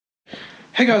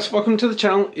Hey guys, welcome to the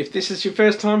channel. If this is your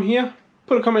first time here,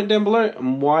 put a comment down below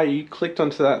and why you clicked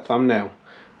onto that thumbnail.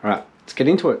 Alright, let's get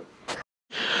into it.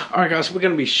 Alright guys, we're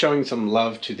going to be showing some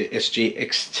love to the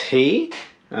SG-XT.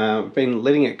 I've been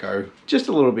letting it go just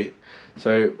a little bit.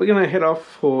 So we're going to head off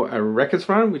for a Wreckers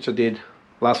run, which I did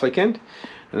last weekend.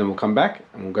 And then we'll come back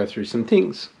and we'll go through some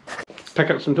things. Pack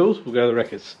up some tools, we'll go to the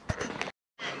Wreckers.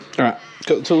 Alright,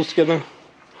 got the tools together.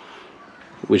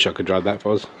 Wish I could drive that,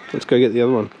 Foz. Let's go get the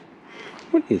other one.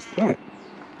 What is that?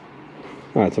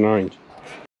 Oh, it's an orange.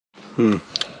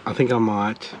 I think I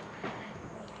might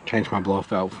change my blow-off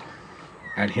valve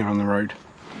out here on the road.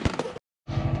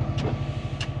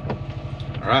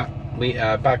 Alright, we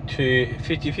are back to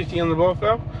 50-50 on the blow-off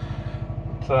valve.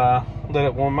 Let's let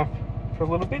it warm up for a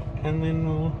little bit and then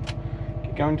we'll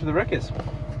get going to the Wreckers.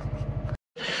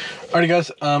 Alrighty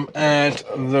guys, at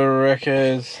the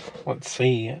Wreckers, let's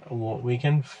see what we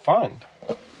can find.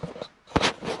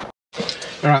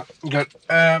 Alright, got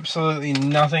absolutely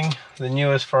nothing. The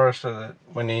newest Forester that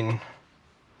went in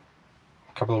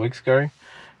a couple of weeks ago,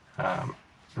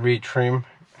 rear trim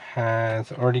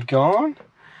has already gone,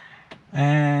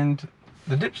 and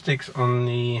the dipsticks on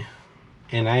the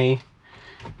NA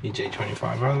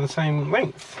EJ25 are the same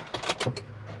length.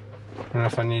 I don't know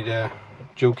if I need a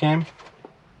dual cam,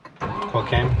 quad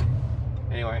cam.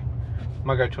 Anyway,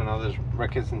 might go to another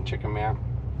Wreckers and check them out.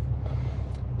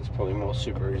 There's probably more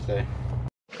Subarus there.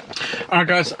 Alright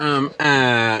guys,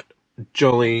 at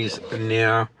Jolly's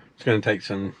now. It's going to take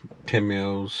some 10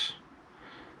 mils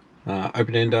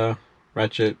open ender,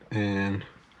 ratchet and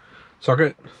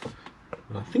socket.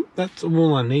 I think that's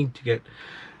all I need to get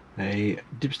a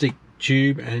dipstick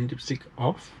tube and dipstick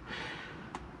off,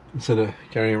 instead of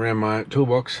carrying around my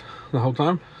toolbox the whole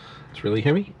time. It's really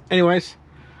heavy. Anyways,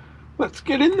 let's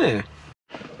get in there.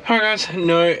 Alright guys,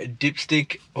 no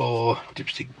dipstick or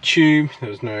dipstick tube. There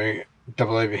was no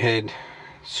double overhead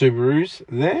Subarus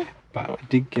there, but I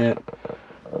did get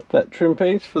that trim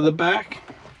piece for the back.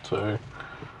 So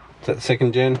it's that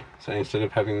second gen, so instead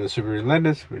of having the Subaru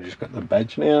letters, we just got the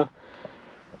badge now.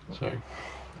 So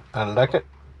I like it.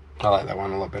 I like that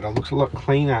one a lot better. It looks a lot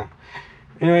cleaner.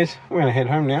 Anyways, we're gonna head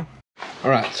home now.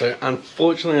 Alright, so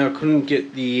unfortunately I couldn't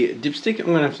get the dipstick. I'm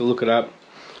gonna have to look it up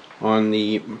on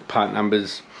the part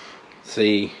numbers,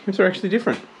 see if they're actually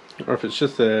different, or if it's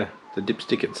just the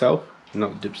dipstick itself,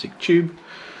 not the dipstick tube.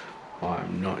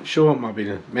 I'm not sure. It might be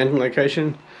the mounting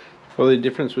location. Probably the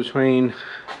difference between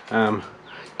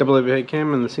double overhead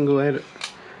cam and the single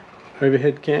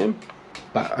overhead cam.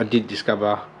 But I did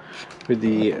discover with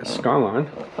the Skyline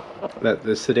that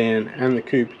the sedan and the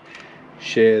coupe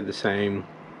share the same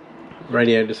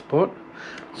radiator support,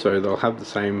 so they'll have the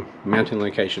same mounting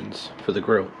locations for the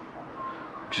grille,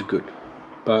 which is good.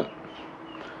 But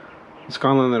the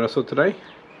Skyline that I saw today,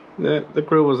 the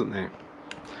grille wasn't there.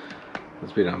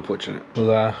 It's a bit unfortunate.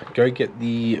 We'll go get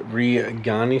the rear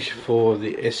garnish for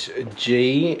the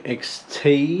SG-XT,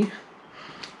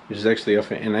 which is actually off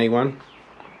an NA one,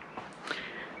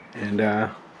 and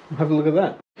we'll have a look at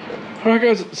that. Alright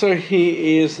guys, so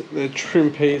here is the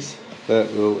trim piece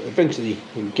that will eventually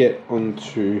get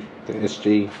onto the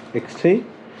SG-XT.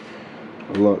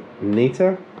 A lot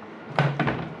neater.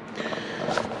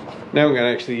 Now we're going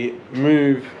to actually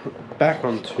move back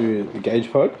onto the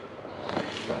gauge pipe,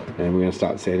 and we're going to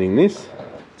start sanding this.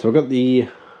 So I've got the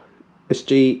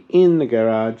SG in the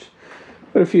garage.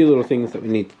 Got a few little things that we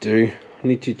need to do. I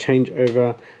need to change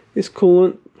over this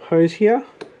coolant hose here.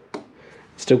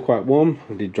 It's still quite warm.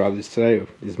 I did drive this today.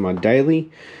 This is my daily,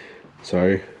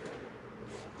 so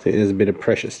there's a bit of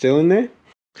pressure still in there.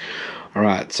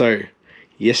 Alright, so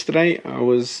yesterday I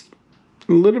was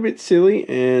a little bit silly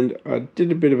and I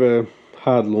did a bit of a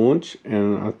hard launch,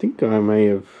 and I think I may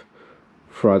have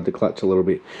fried the clutch a little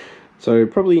bit. So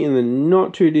probably in the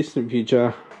not too distant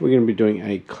future we're going to be doing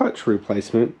a clutch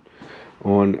replacement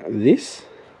on this,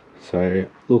 so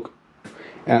look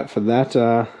out for that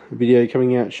video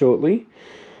coming out shortly.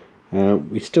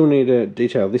 We still need to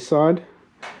detail this side,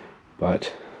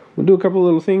 but we'll do a couple of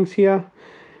little things here.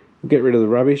 We'll get rid of the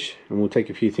rubbish and we'll take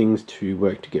a few things to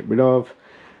work to get rid of.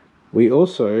 We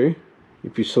also,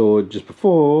 if you saw just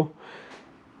before,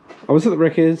 I was at the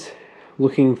Wreckers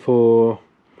looking for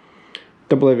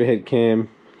double overhead cam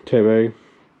turbo.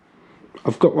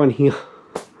 I've got one here.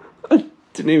 I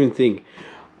didn't even think.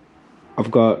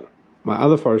 I've got my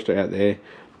other Forester out there.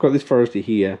 I've got this Forester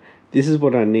here. This is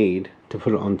what I need to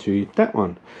put it onto that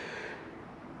one.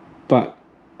 But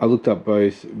I looked up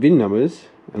both VIN numbers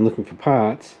and looking for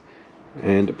parts,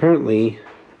 and apparently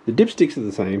the dipsticks are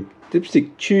the same.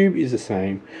 Dipstick tube is the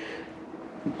same.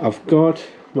 I've got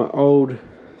my old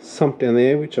sump down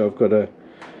there, which I've got to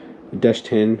dash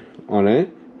 10 on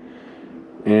it,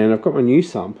 and I've got my new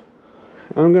sump.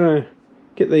 I'm gonna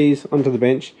get these onto the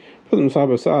bench, put them side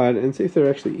by side, and see if there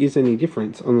actually is any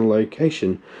difference on the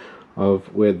location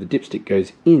of where the dipstick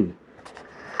goes in.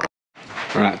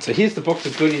 Alright, so here's the box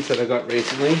of goodies that I got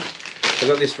recently. I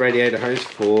got this radiator hose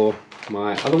for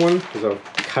my other one because I've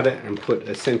cut it and put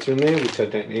a sensor in there, which I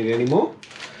don't need anymore.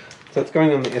 So it's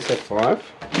going on the SF5.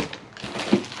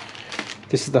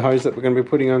 This is the hose that we're going to be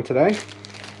putting on today.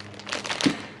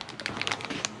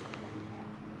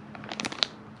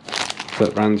 So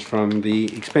it runs from the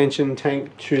expansion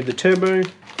tank to the turbo,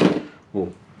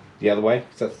 or the other way,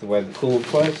 because that's the way the coolant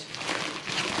flows.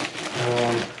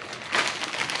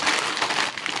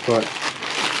 Got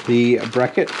the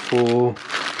bracket for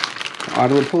the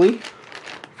idler pulley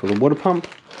for the water pump.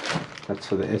 That's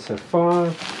for the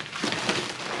SF5.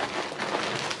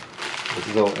 This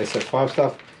is all SF5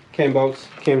 stuff. Cam bolts,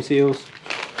 cam seals,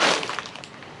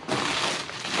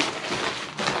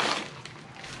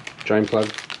 drain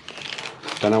plug.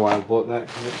 Don't know why I bought that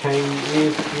because it came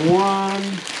with one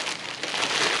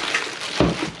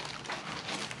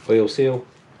oil seal.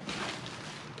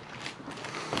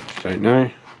 Don't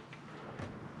know.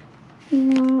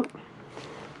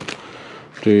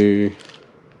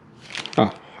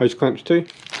 Hose clamps too.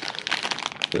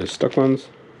 The stock ones.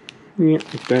 Yep,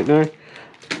 don't know.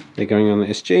 They're going on the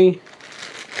SG.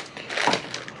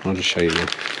 I'll just show you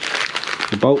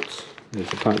the bolts. There's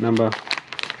the part number.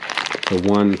 The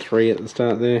 1-3 at the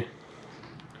start there.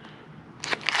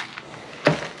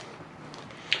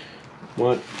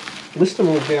 Might list them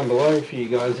all down below for you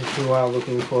guys if you are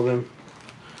looking for them.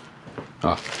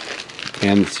 Oh,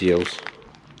 and the seals.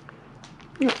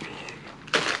 Yep.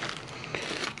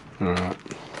 Alright.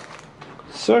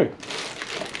 So,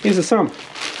 here's the sump.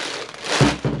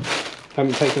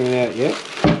 Haven't taken it out yet.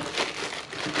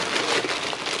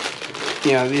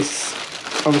 Now this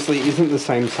obviously isn't the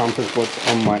same sump as what's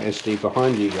on my SD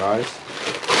behind you guys,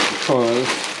 because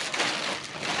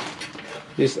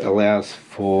this allows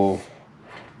for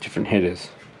different headers.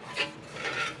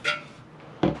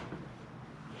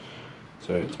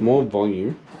 So it's more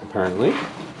volume apparently.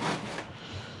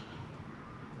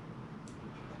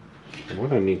 And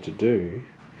what I need to do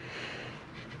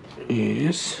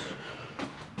is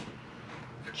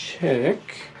check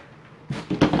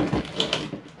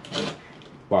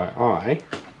by eye.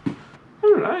 I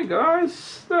don't know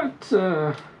guys, that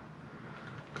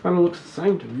kind of looks the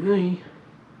same to me.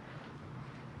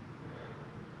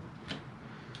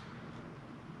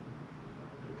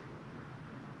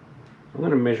 I'm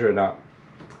going to measure it up.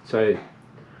 So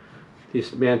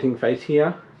this mounting face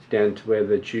here down to where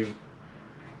the tube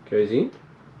goes in.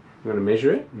 I'm going to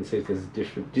measure it and see if there's a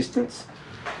different distance.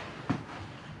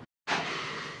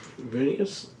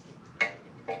 Verniers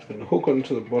and hook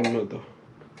onto the bottom of the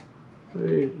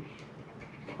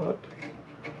part,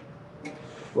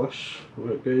 flush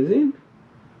where it goes in.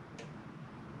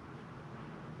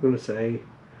 I'm going to say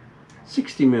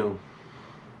 60 mil.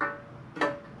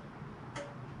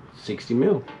 60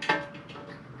 mil.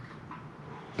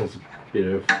 That's a bit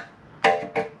of,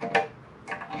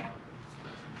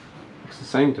 it's the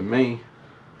same to me.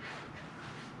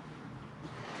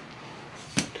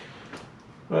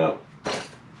 Well,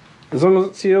 as long as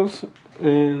it seals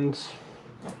and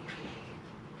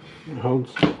it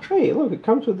holds. Hey, look, it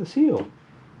comes with the seal.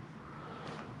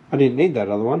 I didn't need that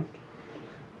other one.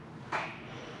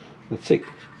 That's it.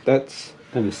 That's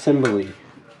an assembly,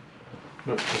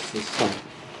 not just the sump.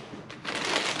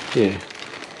 Yeah.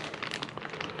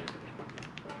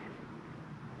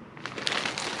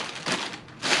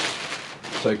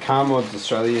 So Car Mods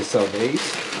Australia sell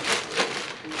these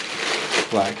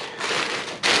like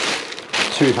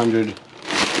 200 or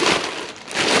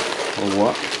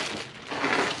what?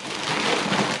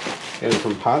 Get it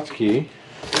from PartsQ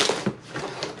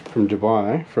from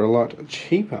Dubai for a lot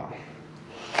cheaper.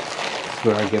 That's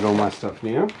where I get all my stuff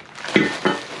now.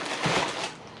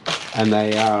 And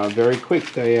they are very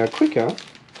quick. They are quicker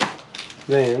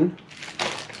than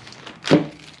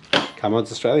Car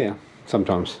Mods Australia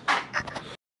sometimes.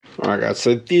 Alright guys,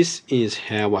 so this is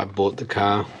how I bought the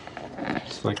car.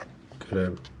 It's like got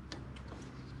a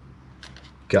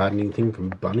gardening thing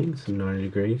from Bunnings, 90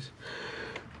 degrees.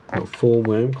 Got 4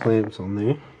 worm clamps on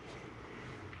there.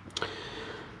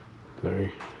 So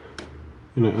I'm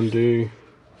gonna undo.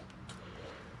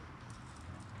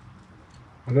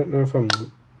 I don't know if I'm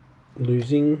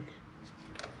losing.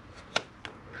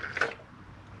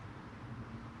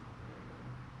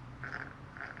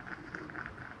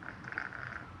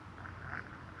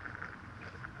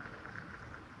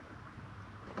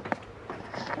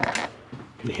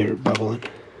 You can hear it bubbling.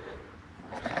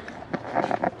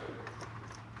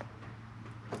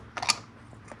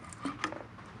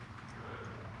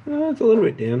 It's a little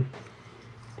bit down.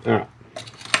 Alright.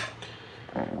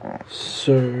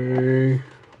 So,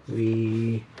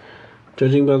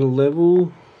 judging by the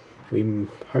level, we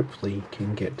hopefully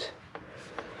can get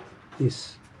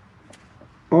this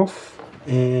off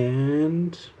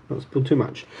and not spill too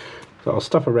much. So I'll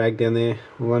stuff a rag down there,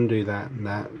 we'll undo that and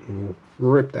that, and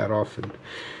we'll rip that off and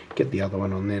get the other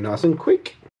one on there nice and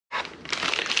quick.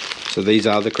 So these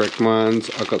are the correct ones.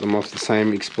 I got them off the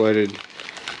same exploded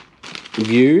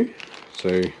view.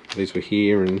 So these were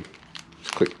here and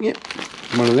just click, yep,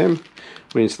 one of them.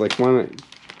 When you select one, it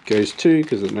goes 2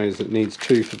 because it knows it needs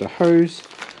 2 for the hose.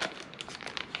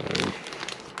 So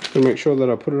to make sure that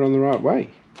I put it on the right way,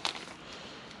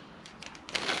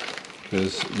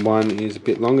 because one is a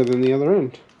bit longer than the other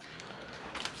end.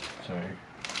 So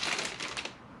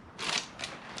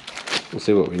we'll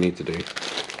see what we need to do.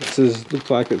 This looks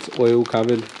like it's oil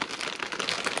covered.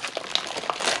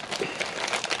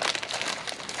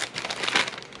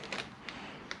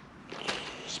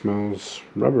 Smells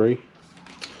rubbery.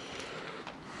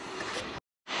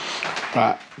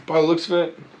 Right, by the looks of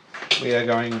it, we are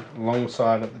going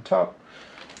alongside at the top.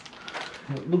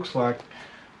 It looks like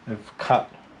they've cut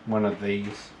one of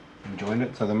these and joined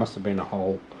it, so there must have been a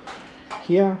hole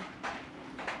here.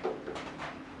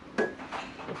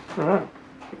 Alright,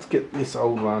 let's get this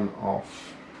old one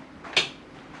off.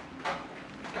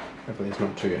 Hopefully it's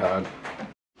not too hard.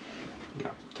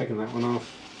 No, taking that one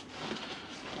off.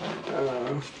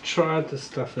 I've tried to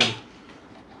stuff a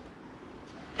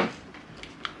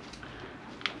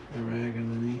rag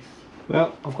underneath.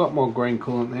 Well, I've got more green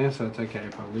coolant there, so it's okay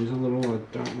if I lose a little. I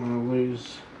don't want to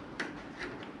lose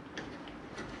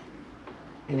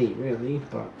any really,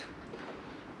 but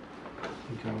I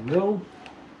think I will.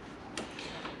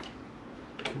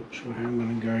 Not sure how I'm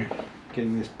going to go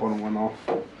getting this bottom one off.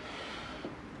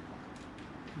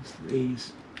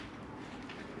 These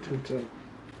tend to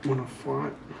want to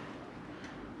fight.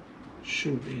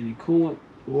 Shouldn't be any coolant.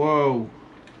 Whoa,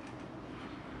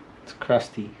 it's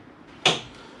crusty. Oh,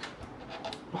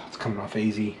 it's coming off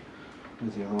easy.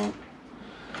 Where's the other one?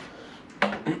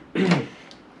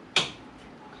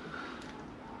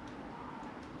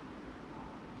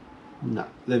 No,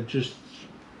 they've just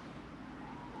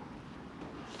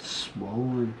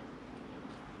swollen.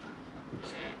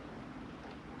 It's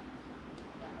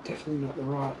definitely not the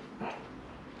right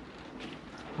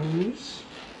hose.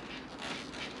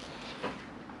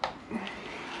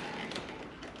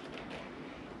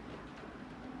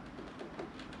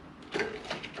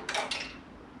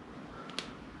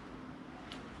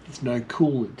 There's no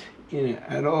coolant in it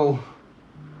at all.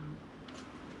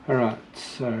 Alright,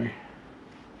 so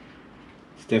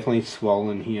it's definitely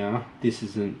swollen here. This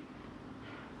isn't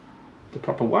the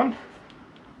proper one.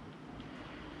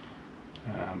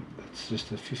 It's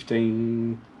just a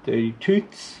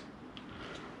 1532ths,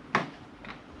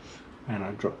 and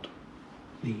I dropped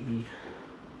the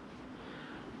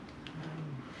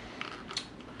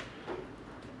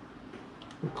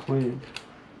clamp.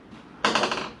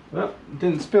 Well,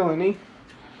 didn't spill any,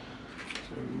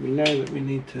 so we know that we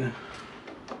need to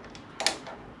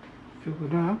fill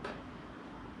it up.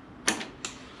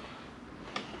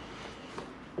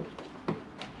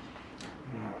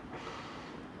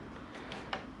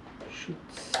 Should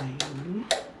seem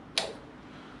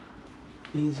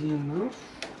easy enough.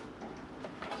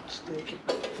 Just take it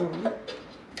thumb.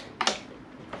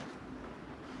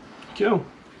 Cool.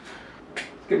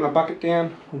 Get my bucket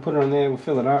down, we'll put it on there, we'll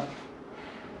fill it up.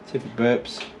 See if it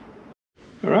burps.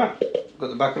 Alright, got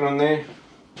the bucket on there.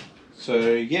 So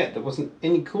yeah, there wasn't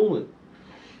any coolant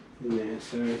in there,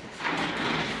 so I'm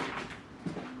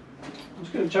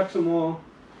just going to chuck some more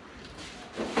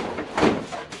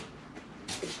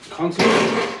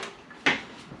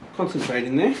concentrate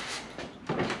in there.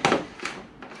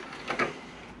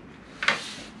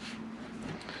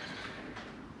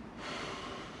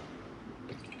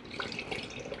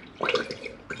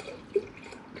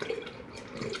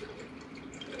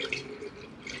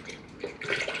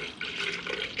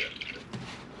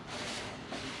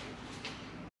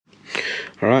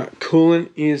 Alright, coolant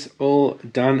is all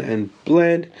done and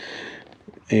bled.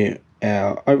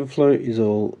 Our overflow is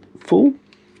all full.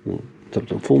 It's up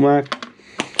to full mark.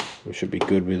 We should be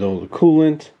good with all the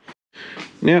coolant.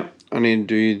 Now I need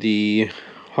to do the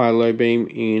high-low beam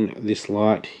in this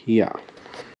light here.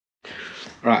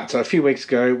 Alright, so a few weeks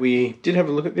ago we did have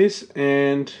a look at this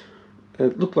and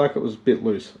it looked like it was a bit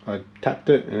loose. I tapped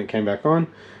it and it came back on,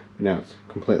 but now it's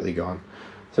completely gone.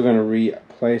 So I'm going to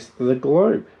replace the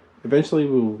globe. Eventually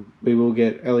we will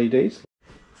get LEDs.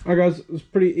 Alright guys, it was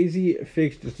pretty easy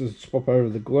fix just to swap over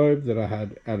the globe that I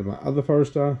had out of my other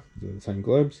Forester. They're the same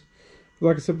globes.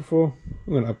 like I said before,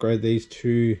 I'm going to upgrade these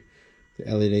to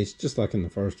the LEDs just like in the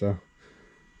Forester.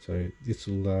 So this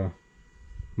will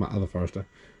my other Forester,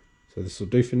 so this will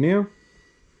do for now,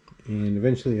 and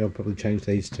eventually I'll probably change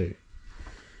these too.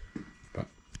 But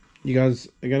you guys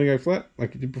are going to go flat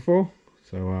like you did before,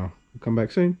 so we'll come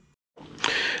back soon.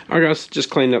 Alright guys, just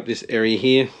cleaned up this area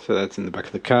here, so that's in the back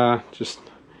of the car. Just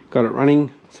got it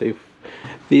running, see if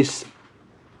this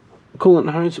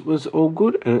coolant hose was all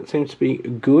good, and it seems to be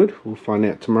good. We'll find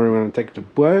out tomorrow when I take it to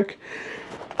work.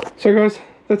 So guys,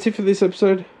 that's it for this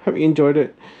episode. Hope you enjoyed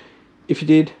it. If you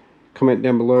did, comment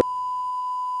down below.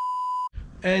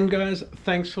 And guys,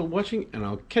 thanks for watching, and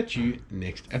I'll catch you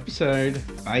next episode.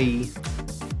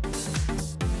 Bye.